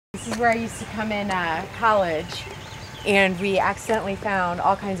is where I used to come in college, and we accidentally found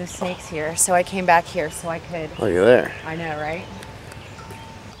all kinds of snakes here. So I came back here so I could. Look at there. I know, right?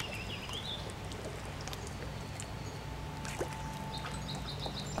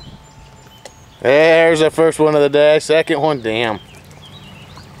 There's the first one of the day. Second one, damn.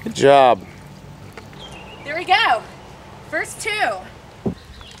 Good job. There we go. First two.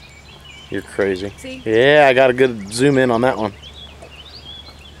 You're crazy. See? Yeah, I got a good zoom in on that one.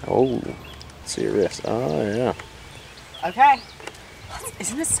 Oh, let's see this. Oh, yeah. Okay.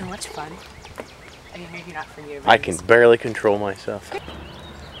 Isn't this so much fun? I mean, maybe not for you. I can barely control myself.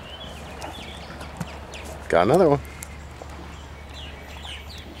 Got another one.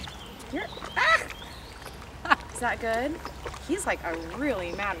 Is that good? He's like a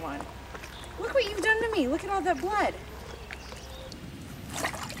really mad one. Look what you've done to me. Look at all that blood.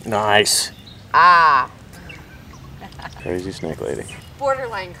 Nice. Ah. Crazy snake lady.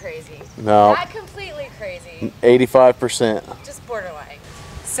 Borderline crazy. No. Not completely crazy. 85%. Just borderline.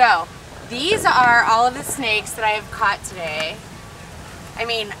 So, these are all of the snakes that I have caught today. I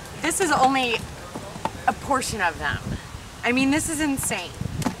mean, this is only a portion of them. I mean, this is insane.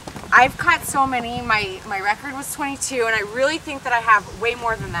 I've caught so many. My record was 22, and I really think that I have way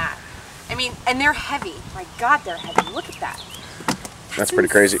more than that. I mean, and they're heavy. My God, they're heavy. Look at that. That's pretty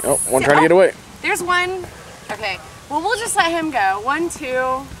crazy. Oh, one trying to get away. There's one. Okay. Well, we'll just let him go. 1, 2.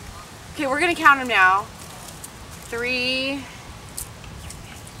 Okay, we're going to count them now. 3,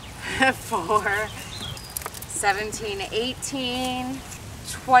 4, 17, 18,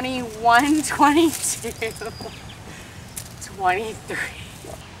 21, 22, 23.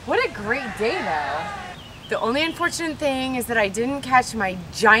 What a great day, though. The only unfortunate thing is that I didn't catch my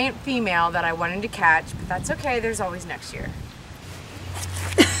giant female that I wanted to catch, but that's okay. There's always next year.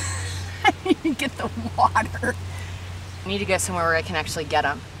 I need to get the water. I need to go somewhere where I can actually get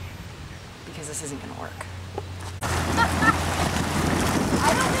them, because this isn't going to work. I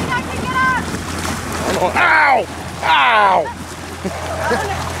don't think I can get up. Oh, ow! Ow!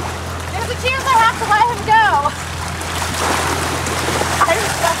 There's a chance I have to let him go.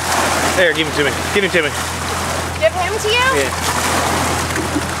 There, give him to me. Give him to me. Give him to you? Yeah.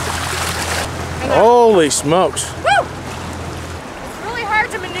 Holy smokes. Woo! It's really hard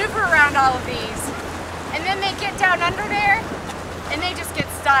to maneuver around all of these. And then they get down under there, and they just get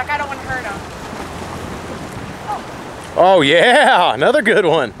stuck. I don't want to hurt them. Oh yeah, another good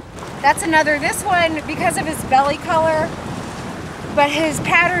one. That's another, this one, because of his belly color, but his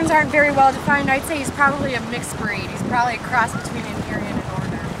patterns aren't very well defined. I'd say he's probably a mixed breed. He's probably a cross between an Erie and a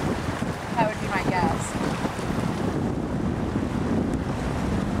Northern. That would be my guess.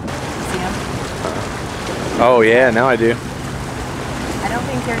 See him? Oh yeah, now I do. I don't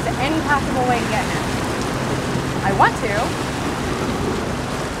think there's any possible way of getting him. I want to.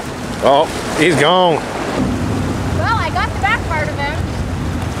 Oh, he's gone. Well, I got the back part of him.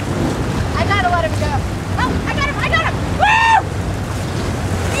 I gotta let him go. Oh, I got him, I got him! Woo!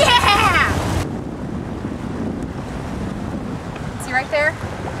 Yeah! See right there?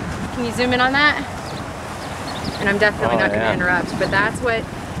 Can you zoom in on that? And I'm definitely not gonna interrupt, but that's what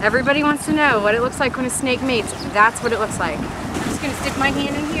everybody wants to know, what it looks like when a snake mates. That's what it looks like. I'm just gonna stick my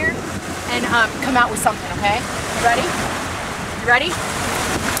hand in here and come out with something, okay? You ready? You ready?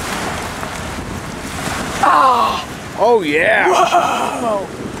 Oh! Oh yeah! Whoa!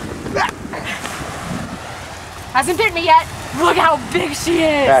 Hasn't bit me yet. Look how big she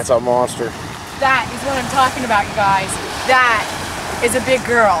is! That's a monster. That is what I'm talking about, you guys. That is a big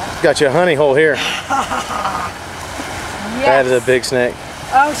girl. Got you a honey hole here. Yes. That is a big snake.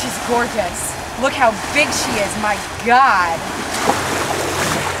 Oh, she's gorgeous. Look how big she is, my God.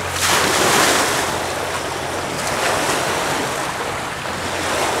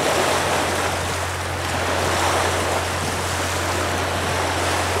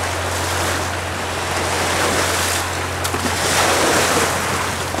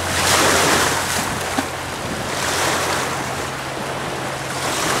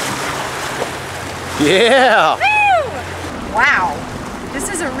 Yeah! Woo! Wow. This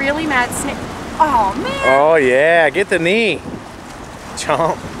is a really mad snake. Oh, man. Oh yeah, get the knee.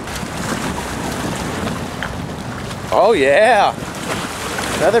 Chomp. Oh yeah.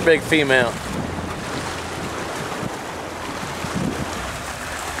 Another big female.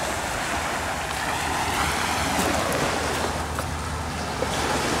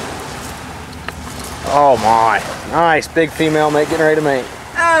 Oh my. Nice, big female mate getting ready to mate.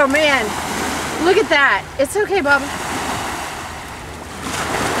 Oh man. Look at that. It's okay, Bubba.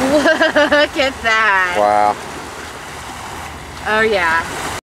 Look at that. Wow. Oh yeah.